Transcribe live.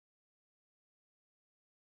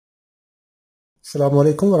Assalamu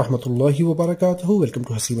alaikum wa rahmatullahi wa barakatuhu. Welcome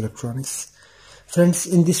to Haseeb Electronics. Friends,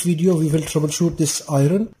 in this video we will troubleshoot this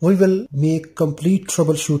iron. We will make complete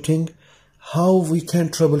troubleshooting how we can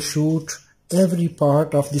troubleshoot every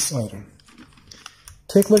part of this iron.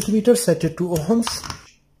 Take multimeter, set it to ohms.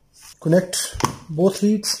 Connect both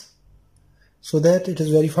leads so that it is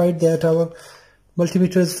verified that our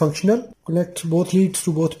multimeter is functional. Connect both leads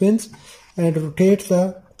to both pins and rotate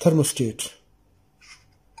the thermostat.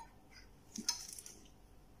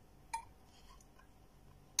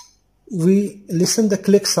 We listen the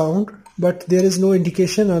click sound, but there is no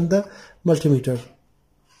indication on the multimeter.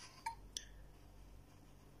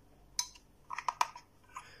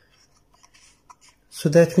 So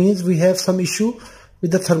that means we have some issue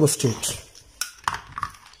with the thermostat.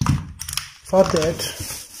 For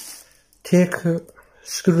that, take a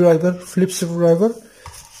screwdriver, flip screwdriver,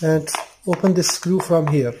 and open this screw from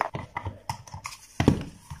here.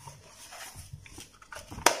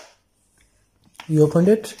 You opened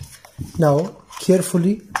it. Now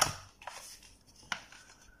carefully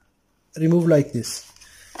remove like this,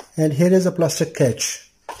 and here is a plastic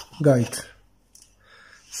catch guide.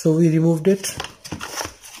 So we removed it.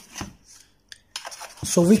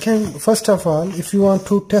 So we can, first of all, if you want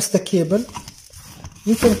to test the cable,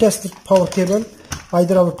 we can test the power cable.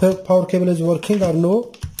 Either our power cable is working or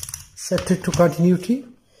no. Set it to continuity.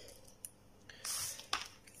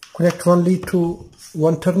 Connect one lead to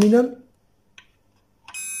one terminal.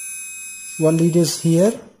 One lead is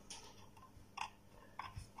here,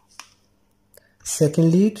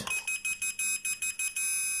 second lead,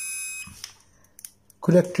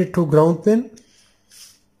 connect it to ground pin.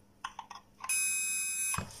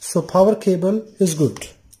 So power cable is good.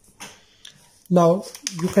 Now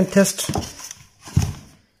you can test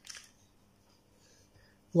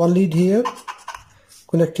one lead here,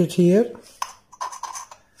 connect it here,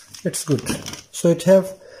 it's good. So it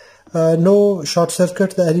have no short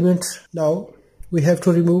circuit the element. Now we have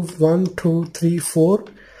to remove 1, 2, 3, 4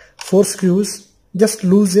 screws. Just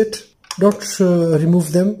lose it, don't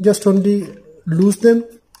remove them, just only lose them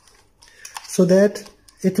so that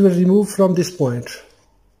it will remove from this point.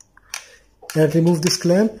 And remove this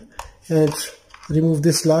clamp and remove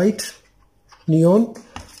this light, neon.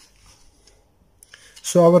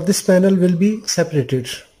 So this panel will be separated.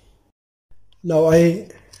 Now I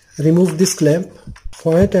remove this clamp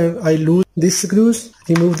point and I lose these screws,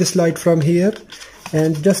 remove this light from here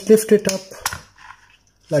and just lift it up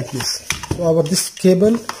like this. So this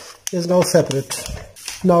cable is now separate.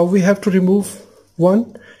 Now we have to remove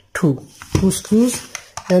two screws,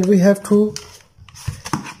 and we have to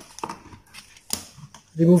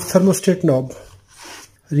remove thermostat knob.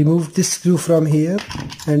 Remove this screw from here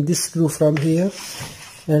and this screw from here,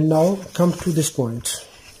 and now come to this point.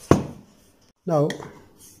 Now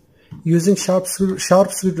using sharp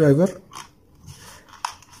screwdriver,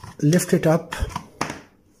 lift it up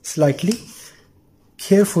slightly,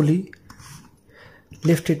 carefully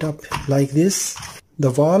lift it up like this. The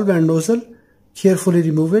valve and nozzle, carefully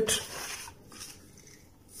remove it.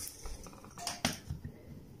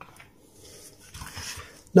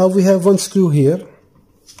 Now we have one screw here,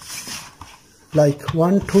 like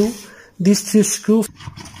 1, 2, these 3 screws.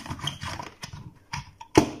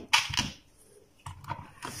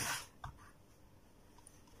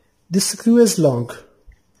 This screw is long.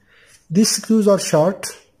 These screws are short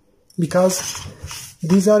because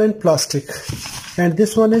these are in plastic and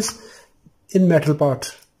this one is in metal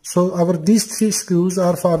part. So these 3 screws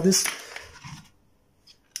are for this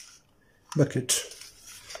bucket.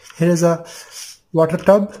 Here is a water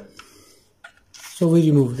tub. So we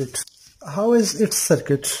removed it. How is its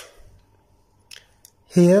circuit?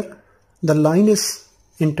 Here the line is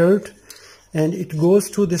entered and it goes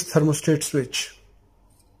to this thermostat switch.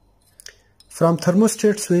 From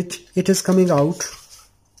thermostat switch it is coming out.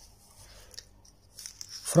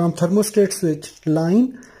 From thermostat switch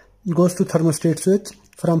line goes to thermostat switch.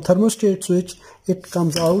 From thermostat switch it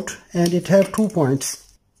comes out and it have 2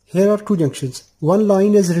 points. Here are 2 junctions. One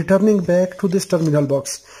line is returning back to this terminal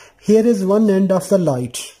box. Here is one end of the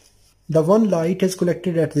light. The one light is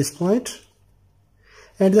connected at this point,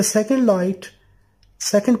 and the second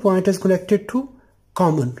point is connected to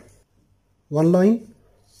common. One line.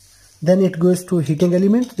 Then it goes to heating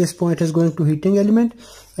element. This point is going to heating element,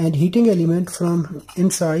 and heating element from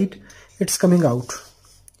inside it's coming out.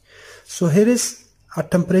 So here is a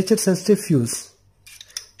temperature sensitive fuse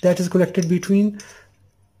that is connected between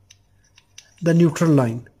the neutral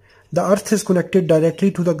line. The earth is connected directly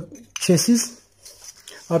to the chassis.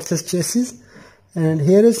 Earth is chassis, and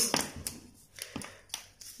here is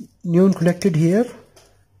neon connected here.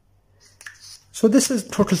 So this is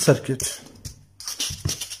total circuit.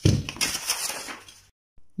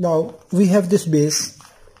 Now we have this base.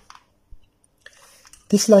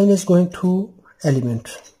 This line is going to element,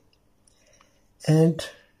 and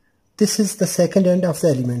this is the second end of the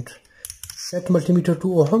element. Set multimeter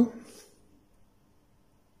to ohm.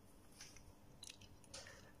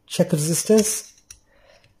 Check resistance.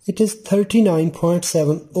 It is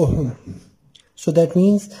 39.7 ohm. So that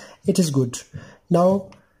means it is good. Now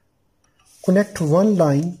connect one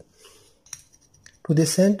line to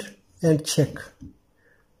this end and check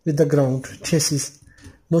with the ground chassis.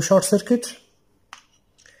 No short circuit.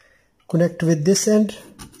 Connect with this end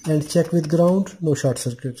and check with ground. No short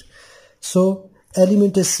circuit. So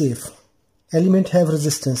element is safe. Element have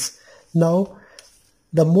resistance. Now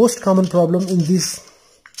the most common problem in this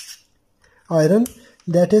iron,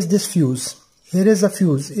 that is this fuse. Here is a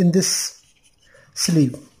fuse in this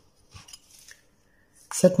sleeve.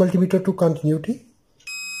 Set multimeter to continuity.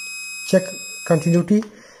 Check continuity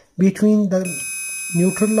between the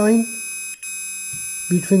neutral line,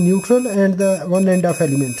 between neutral and the one end of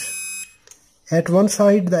element. At one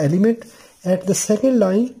side the element, at the second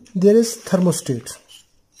line there is thermostat.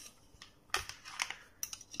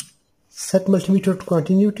 Set multimeter to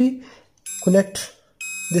continuity. Connect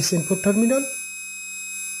this input terminal.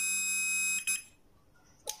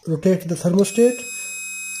 Rotate the thermostat.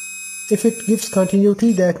 If it gives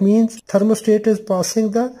continuity, that means thermostat is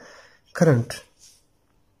passing the current.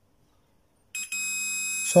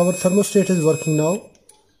 So our thermostat is working now.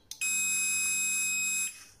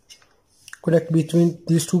 Connect between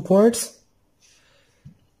these 2 points.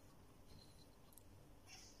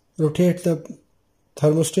 Rotate the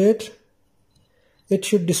thermostat. It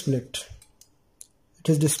should disconnect. It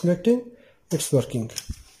is disconnecting. It's working.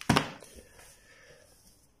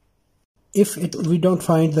 If we don't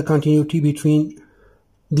find the continuity between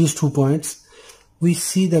these 2 points, we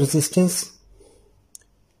see the resistance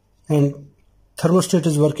and thermostat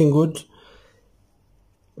is working good,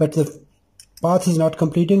 but the path is not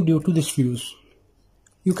completing due to this fuse.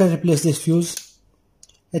 You can replace this fuse.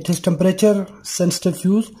 It is temperature sensitive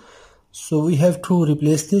fuse, so we have to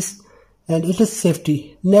replace this, and it is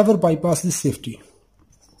safety. Never bypass this safety.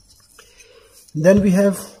 Then we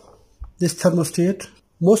have this thermostat.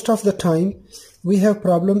 Most of the time we have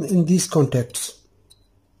problem in these contacts.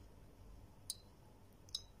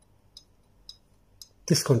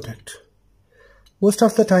 This contact. Most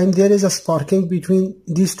of the time there is a sparking between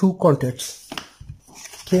these 2 contacts.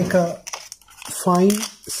 Take a fine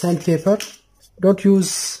sandpaper. Don't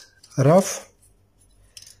use rough.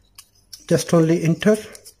 Just only enter.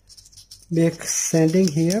 Make sanding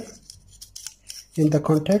here in the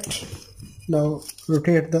contact. Now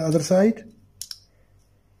rotate the other side.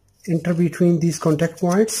 Enter between these contact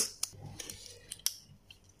points.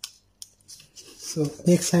 So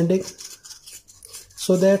make sanding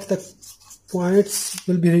so that the points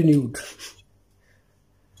will be renewed.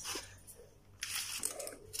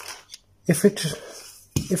 If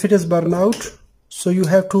it is burn out, so you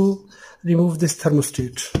have to remove this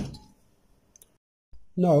thermostat.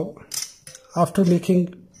 Now after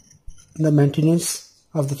making the maintenance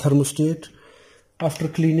of the thermostat, after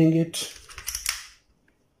cleaning it,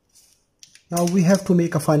 now we have to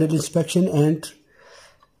make a final inspection and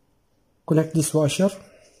connect this washer,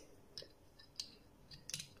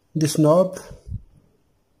 this knob.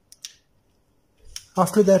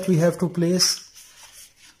 After that we have to place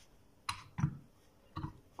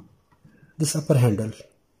this upper handle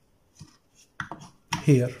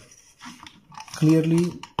here.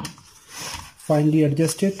 Clearly, finely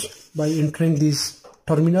adjust it by entering these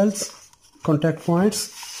terminals, contact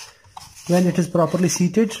points. When it is properly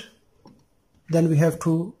seated, then we have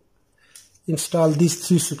to install these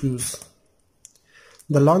 3 screws.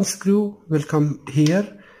 The long screw will come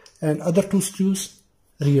here and other 2 screws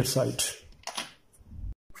rear side.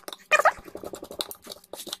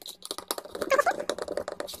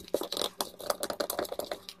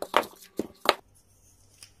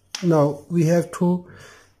 Now we have to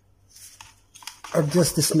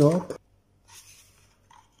adjust this knob.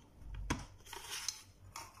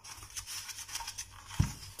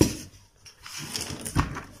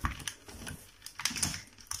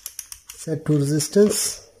 Set to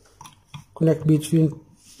resistance. Connect between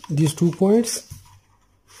these 2 points.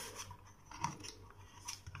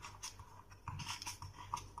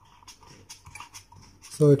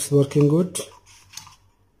 So it's working good.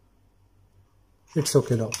 It's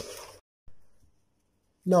okay now.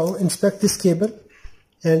 Now inspect this cable,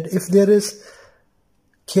 and if there is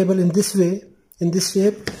cable in this way, in this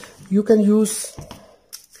shape, you can use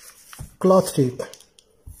cloth tape.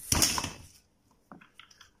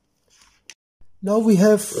 Now we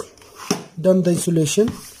have done the insulation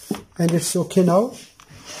and it's okay now.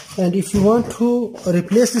 And if you want to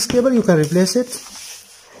replace this cable, you can replace it.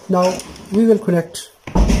 Now we will connect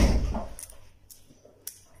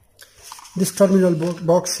this terminal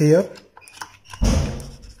box here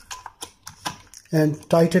and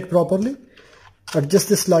tighten it properly. Adjust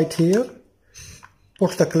this light here,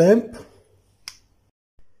 put the clamp.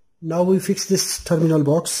 Now we fix this terminal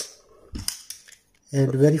box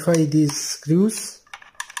and verify these screws.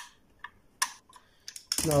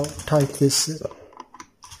 Now tighten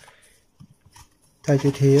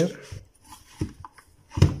it here.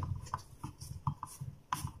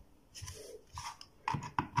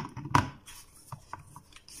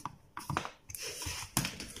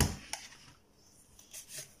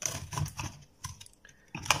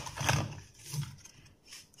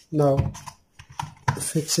 Now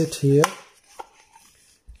fix it here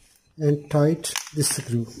and tighten this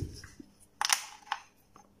screw.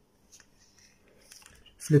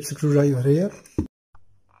 Flip screwdriver here.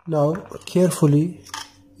 Now carefully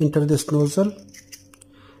enter this nozzle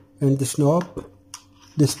and this knob,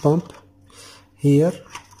 this pump here.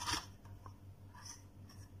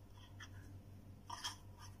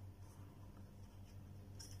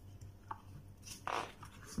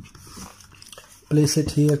 Place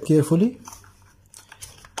it here carefully.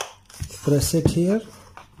 Press it here.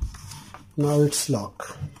 Now it's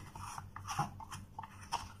locked.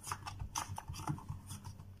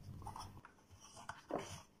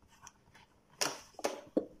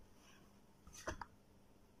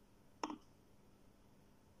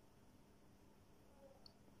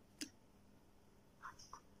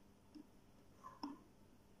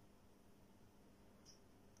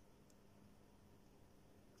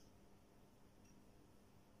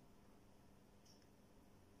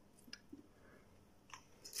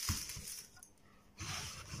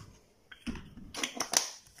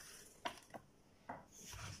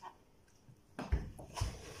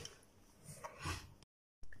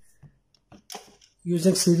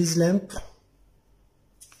 Using series lamp,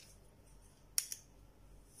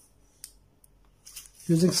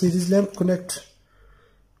 connect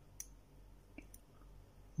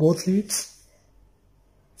both leads,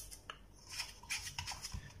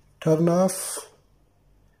 turn off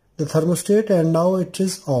the thermostat, and now it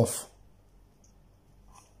is off.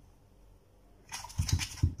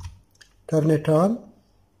 Turn it on,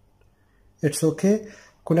 it's okay.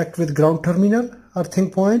 Connect with ground terminal, earthing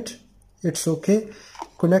point, it's okay.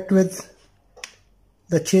 Connect with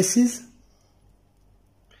the chassis,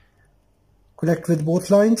 connect with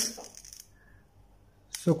both lines.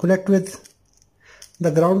 So connect with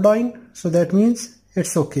the ground line, so that means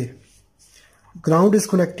it's okay. Ground is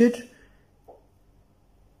connected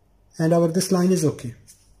and this line is okay.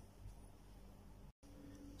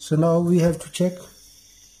 So now we have to check.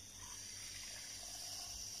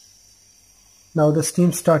 Now the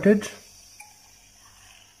steam started.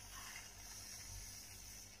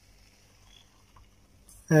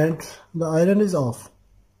 And the iron is off.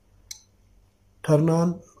 Turn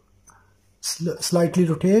on, slightly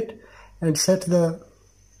rotate and check the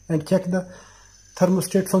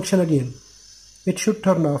thermostat function again. It should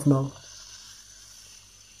turn off now.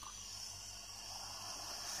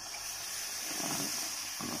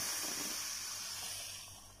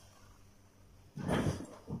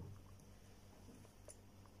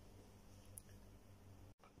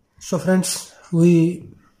 So friends, we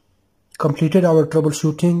completed our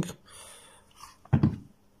troubleshooting,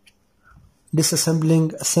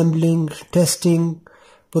 disassembling, assembling, testing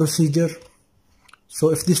procedure.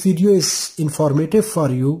 So if this video is informative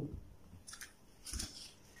for you,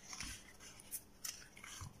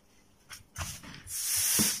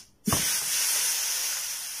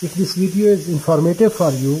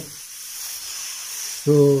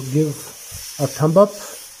 so give a thumb up.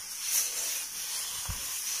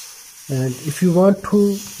 And if you want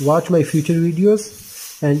to watch my future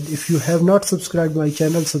videos, and if you have not subscribed my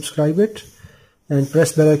channel, subscribe it and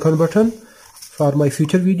press bell icon button for my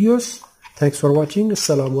future videos. Thanks for watching.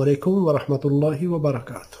 Assalamu alaikum wa rahmatullahi wa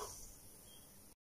barakatuh.